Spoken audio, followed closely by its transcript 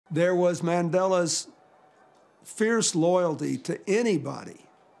there was Mandela's fierce loyalty to anybody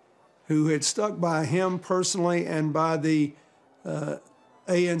who had stuck by him personally and by the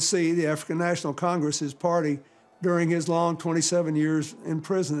ANC, the African National Congress, his party, during his long 27 years in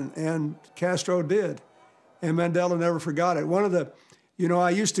prison, and Castro did. And Mandela never forgot it. One of the, you know,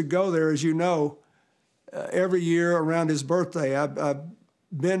 I used to go there, as you know, every year around his birthday. I've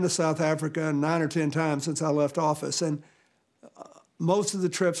been to South Africa 9 or 10 times since I left office, and most of the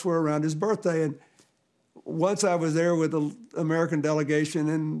trips were around his birthday. And once I was there with the American delegation,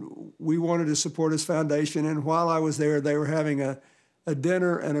 and we wanted to support his foundation, and while I was there, they were having a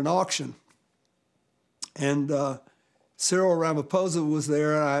dinner and an auction. And Cyril Ramaphosa was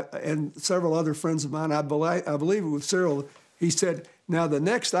there, and several other friends of mine. I believe it was Cyril. He said, now the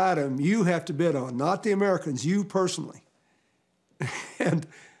next item you have to bid on, not the Americans, you personally. And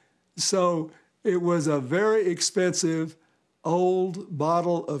so it was a very expensive old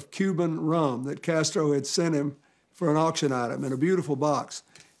bottle of Cuban rum that Castro had sent him for an auction item in a beautiful box.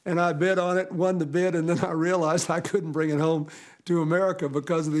 And I bid on it, won the bid, and then I realized I couldn't bring it home to America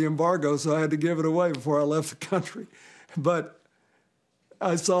because of the embargo, so I had to give it away before I left the country. But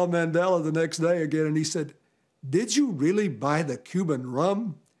I saw Mandela the next day again, and he said, "Did you really buy the Cuban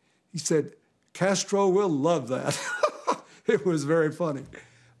rum?" He said, "Castro will love that." It was very funny.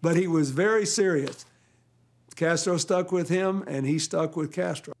 But he was very serious. Castro stuck with him, and he stuck with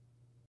Castro.